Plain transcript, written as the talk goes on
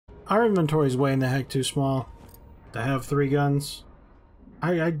Our inventory's way in the heck too small to have 3 guns.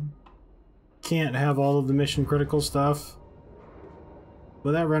 I can't have all of the mission critical stuff.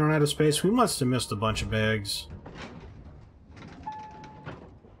 Without running out of space, we must have missed a bunch of bags.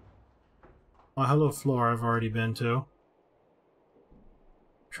 Oh, hello floor I've already been to.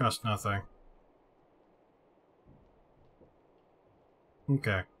 Trust nothing.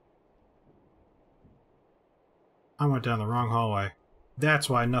 Okay. I went down the wrong hallway. That's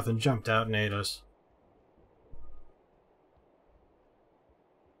why nothing jumped out and ate us.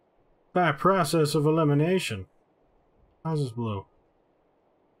 By process of elimination. How's this blue?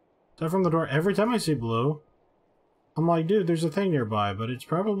 Is that from the door? Every time I see blue, I'm like, dude, there's a thing nearby, but it's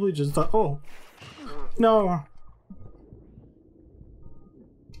probably just the... Oh! No!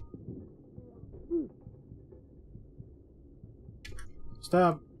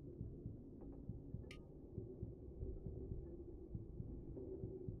 Stop.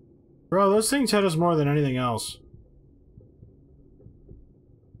 Bro, those things hit us more than anything else.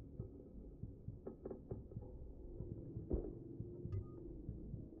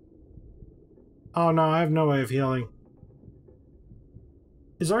 Oh no, I have no way of healing.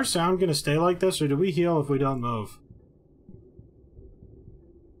 Is our sound gonna stay like this, or do we heal if we don't move?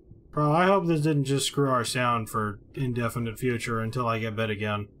 Bro, I hope this didn't just screw our sound for indefinite future until I get bit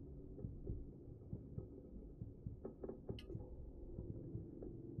again.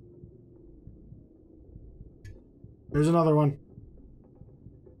 There's another one.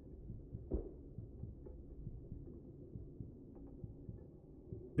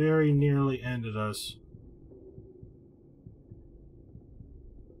 Very nearly ended us.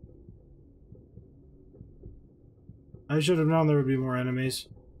 I should have known there would be more enemies.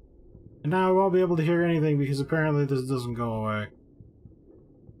 And now I won't be able to hear anything because apparently this doesn't go away.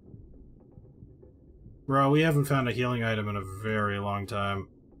 Bro, we haven't found a healing item in a very long time.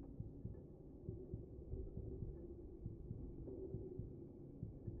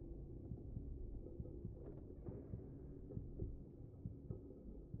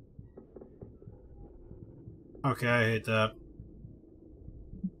 Okay, I hate that.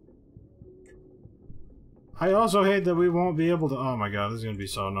 I also hate that we won't be able to... Oh my god, this is gonna be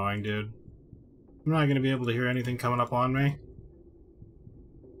so annoying, dude. I'm not gonna be able to hear anything coming up on me.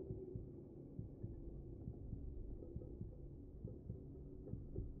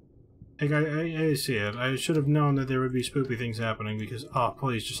 Like, I see it. I should have known that there would be spoopy things happening because... Oh,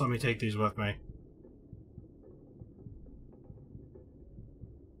 please, just let me take these with me.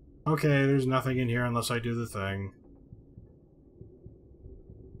 Okay, there's nothing in here unless I do the thing.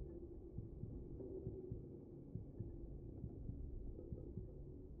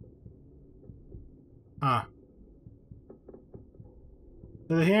 Ah.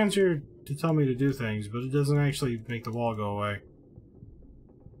 The hand's here to tell me to do things, but it doesn't actually make the wall go away.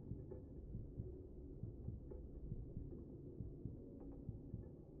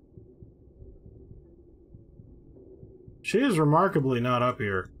 She is remarkably not up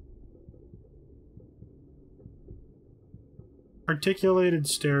here. Articulated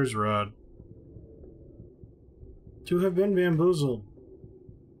stairs rod. To have been bamboozled.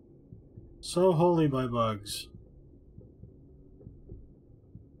 So wholly by bugs.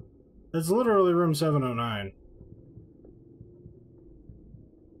 That's literally room 709.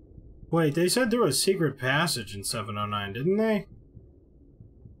 Wait, they said there was a secret passage in 709, didn't they?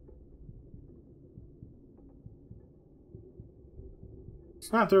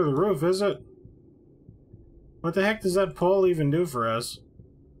 It's not through the roof, is it? What the heck does that pole even do for us?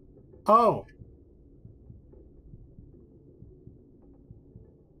 Oh!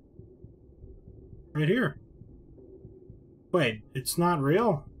 Right here. Wait, it's not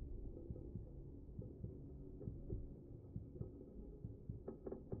real?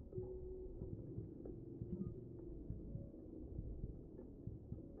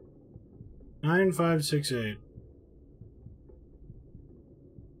 Nine, 5, 6, 8.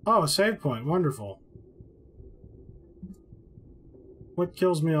 Oh, a save point. Wonderful. What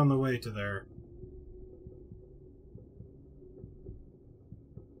kills me on the way to there?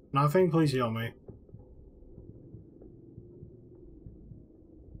 Nothing? Please heal me.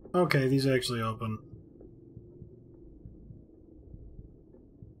 Okay, these actually open.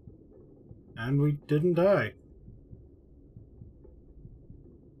 And we didn't die.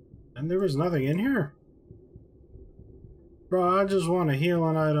 And there was nothing in here? Bro, I just want a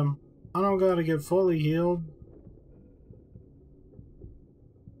healing item. I don't gotta get fully healed.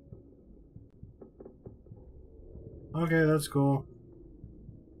 Okay, that's cool.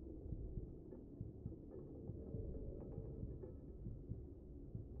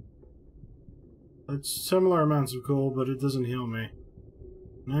 It's similar amounts of cool, but it doesn't heal me.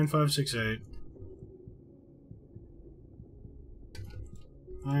 9568.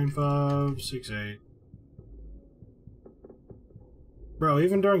 9568. Bro,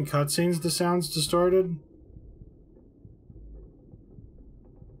 even during cutscenes the sound's distorted?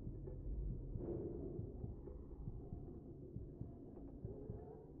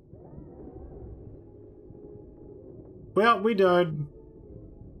 Well, we died.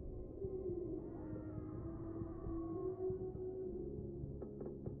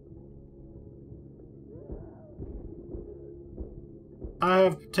 I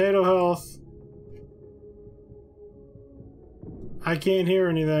have potato health. I can't hear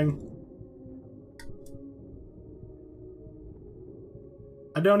anything.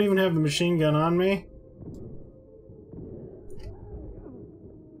 I don't even have the machine gun on me.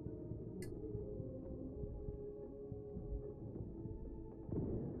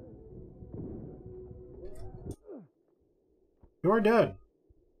 You're dead.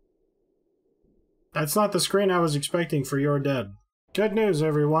 That's not the screen I was expecting for you're dead. Good news,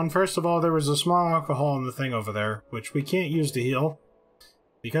 everyone. First of all, there was a small alcohol in the thing over there, which we can't use to heal,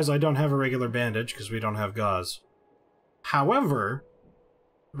 because I don't have a regular bandage, because we don't have gauze. However,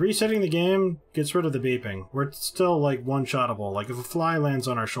 resetting the game gets rid of the beeping. We're still, like, one-shottable. Like, if a fly lands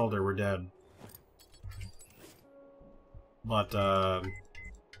on our shoulder, we're dead. But,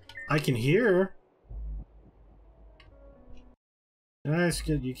 I can hear.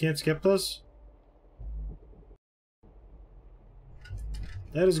 You can't skip this?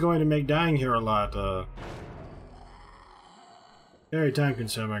 That is going to make dying here a lot, very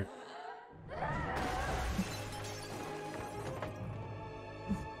time-consuming.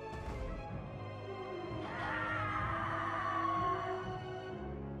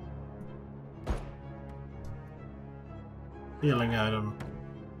 Healing item.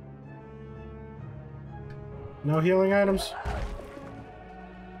 No healing items?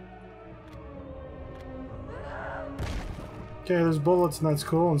 Okay, there's bullets and that's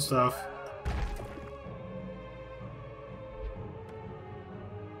cool and stuff.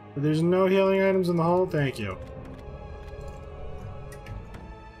 But there's no healing items in the hole? Thank you.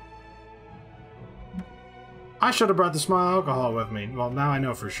 I should have brought the small alcohol with me. Well, now I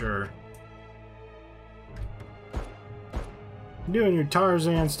know for sure. You're doing your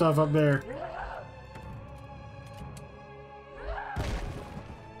Tarzan stuff up there.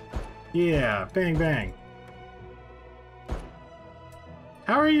 Yeah, bang bang.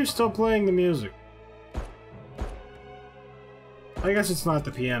 How are you still playing the music? I guess it's not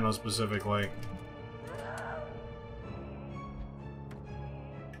the piano specifically.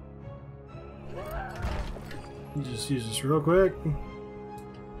 Just use this real quick.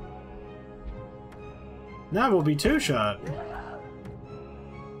 Now we'll be two-shot.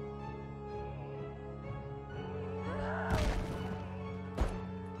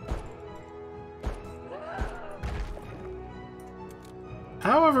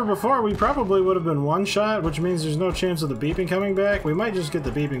 However, before we probably would have been one shot, which means there's no chance of the beeping coming back. We might just get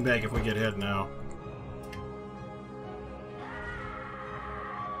the beeping back if we get hit now.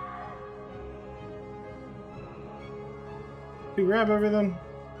 We grab everything.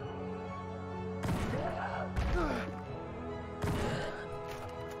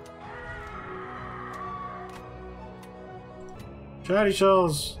 Shotty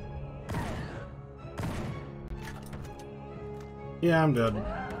shells. Yeah, I'm dead.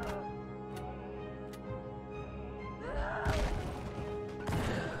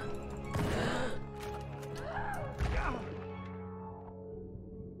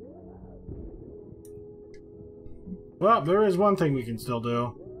 Well, there is one thing we can still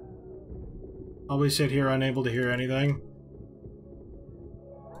do. While we sit here unable to hear anything.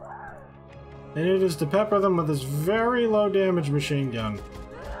 And it is to pepper them with this very low damage machine gun.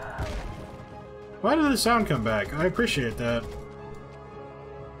 Why did the sound come back? I appreciate that.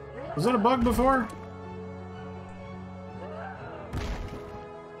 Was that a bug before?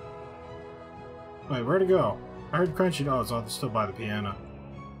 Wait, where'd it go? I heard crunchy. Oh, it's still by the piano.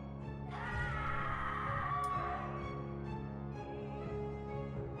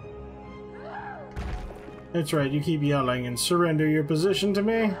 That's right, you keep yelling and surrender your position to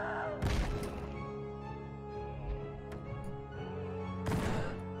me.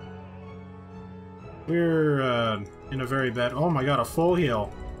 We're, in a very bad... Oh my god, a full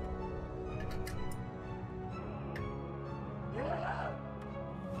heal.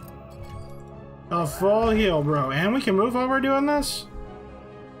 A full heal, bro. And we can move while we're doing this?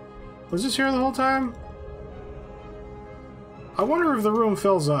 Was this here the whole time? I wonder if the room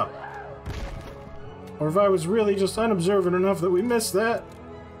fills up. Or if I was really just unobservant enough that we missed that.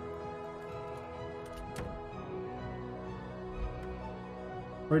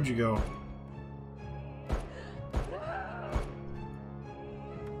 Where'd you go?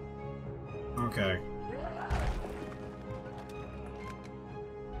 Okay.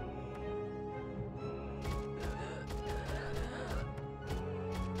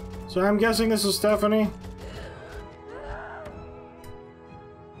 So I'm guessing this is Stephanie?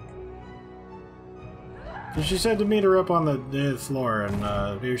 Because she said to meet her up on the 8th floor,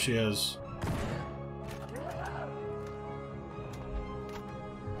 and here she is.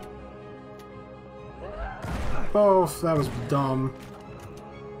 Oh, that was dumb.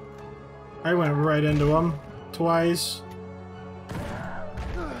 I went right into him. Twice.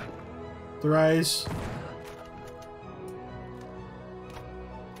 Thrice.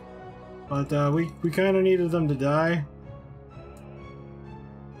 But we kind of needed them to die.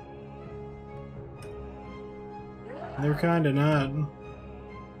 They're kind of not.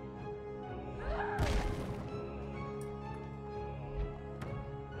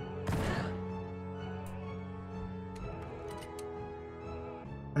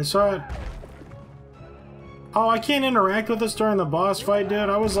 I saw it. Oh, I can't interact with this during the boss fight, dude.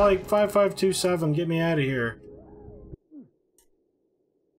 I was like 5527, get me out of here.